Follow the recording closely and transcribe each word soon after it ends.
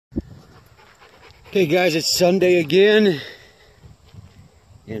Okay guys, it's Sunday again,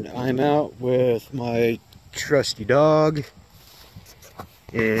 and I'm out with my trusty dog,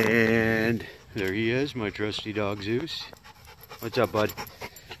 and there he is, my trusty dog Zeus. What's up, bud?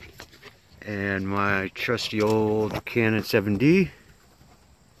 And my trusty old Canon 7D,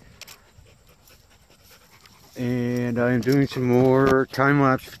 and I'm doing some more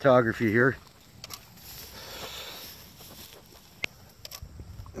time-lapse photography here.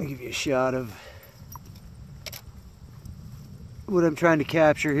 I'll give you a shot of what I'm trying to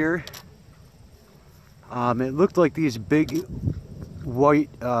capture here. It looked like these big white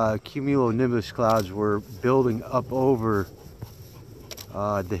cumulonimbus clouds were building up over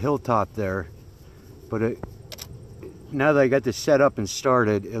the hilltop there, but now that I got this set up and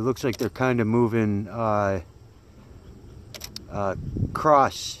started, it looks like they're kind of moving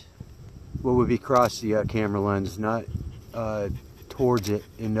cross, what would be cross the camera lens, not towards it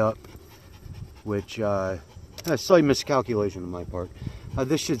and up, which a slight miscalculation on my part.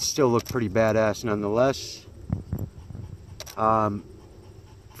 This should still look pretty badass nonetheless. For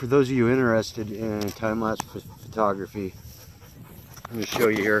those of you interested in time-lapse photography, let me show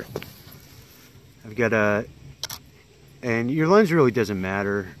you here. I've got and your lens really doesn't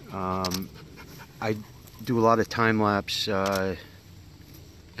matter. I do a lot of time-lapse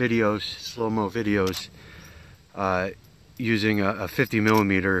videos, slow-mo videos, using a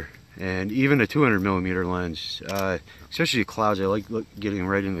 50mm and even a 200mm lens, especially clouds. I like getting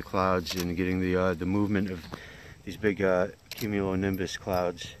right in the clouds and getting the movement of these big cumulonimbus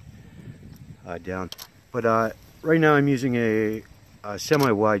clouds down. But right now I'm using a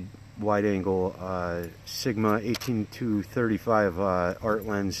semi-wide angle Sigma 18-35 art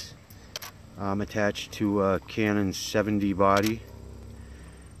lens attached to a Canon 7D body,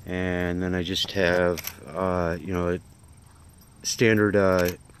 and then I just have you know, a standard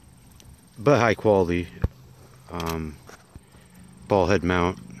but high quality ball head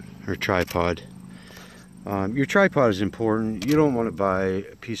mount or tripod. Your tripod is important. You don't want to buy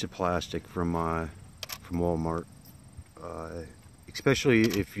a piece of plastic from Walmart, especially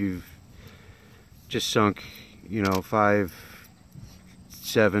if you've just sunk, you know, $5,000,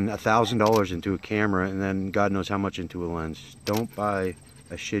 $7,000, $1,000 into a camera, and then God knows how much into a lens. Don't buy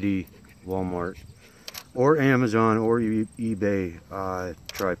a shitty Walmart or Amazon or eBay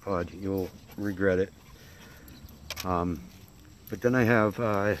tripod. You'll regret it. But then I have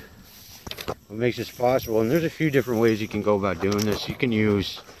what makes this possible, and there's a few different ways you can go about doing this. You can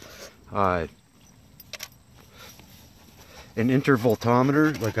use an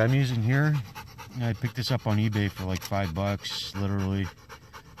intervoltometer like I'm using here. I picked this up on eBay for like $5, literally.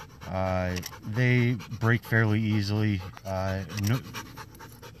 They break fairly easily. 9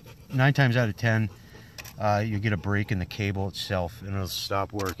 times out of 10 you get a break in the cable itself and it'll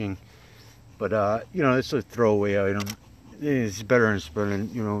stop working. But you know, it's a throwaway item. It's better than spending,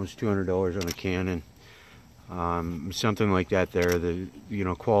 you know, it's $200 on a Canon. Something like that there. The, you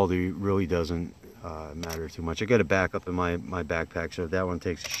know, quality really doesn't matter too much. I got a backup in my backpack, so if that one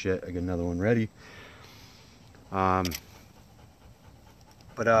takes a shit, I got another one ready. But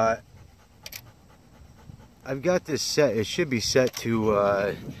I've got this set. It should be set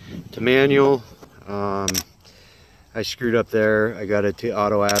to manual. I screwed up there. I got it to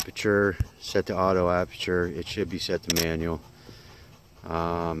auto aperture, set to auto aperture. It should be set to manual.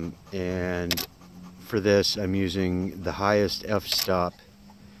 And for this, I'm using the highest f-stop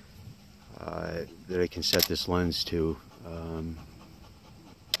that I can set this lens to,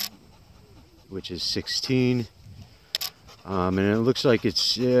 which is 16. And it looks like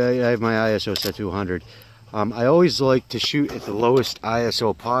it's, I have my ISO set to 100. I always like to shoot at the lowest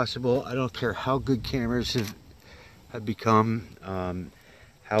ISO possible. I don't care how good cameras have become, how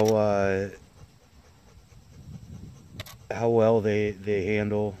well they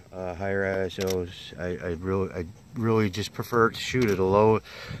handle higher ISOs. I really just prefer to shoot at the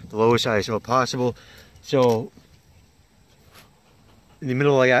lowest ISO possible. So in the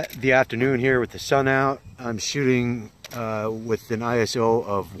middle of the afternoon here with the sun out, I'm shooting with an ISO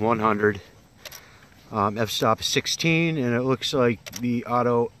of 100. F-stop is 16, and it looks like the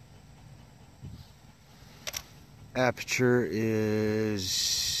auto aperture is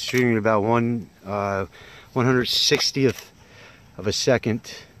shooting at about 1/160th of a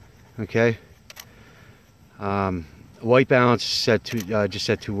second. Okay. White balance set to just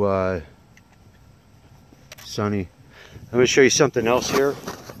set to sunny. I'm going to show you something else here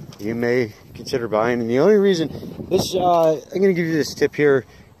you may consider buying, and the only reason this I'm going to give you this tip here,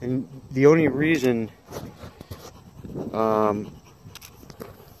 and the only reason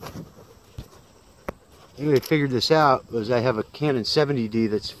I figured this out was I have a Canon 70D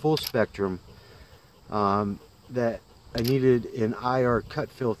that's full spectrum, that I needed an IR cut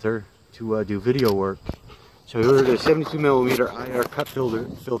filter to do video work. So I ordered a 72mm IR cut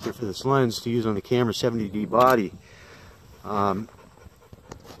filter for this lens to use on the camera 70D body. As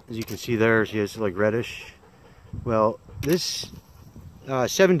you can see there, she has like reddish. Well, this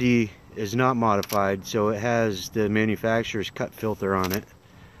 7D is not modified, so it has the manufacturer's cut filter on it.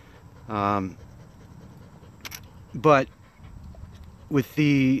 But with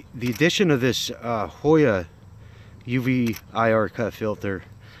the addition of this Hoya UV IR cut filter,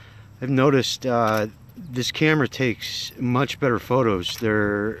 I've noticed this camera takes much better photos.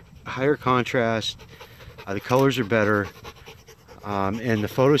 They're higher contrast, the colors are better, and the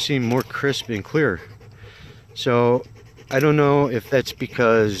photos seem more crisp and clear. So I don't know if that's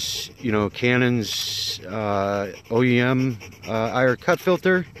because, you know, Canon's OEM IR cut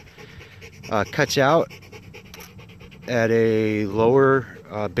filter cuts out at a lower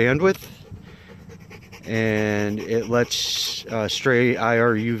bandwidth, and it lets stray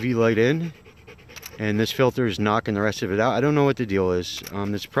IR UV light in, and this filter is knocking the rest of it out. I don't know what the deal is.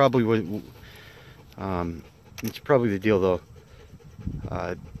 That's probably what. It's probably the deal though.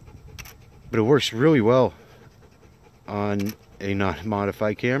 But it works really well on a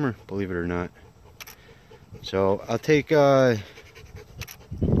non-modified camera, believe it or not. So I'll take. So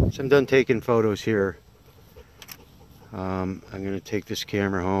I'm done taking photos here. I'm gonna take this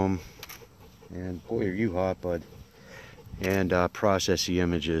camera home, and boy, are you hot, bud, and process the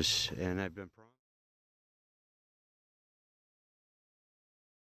images. And I've been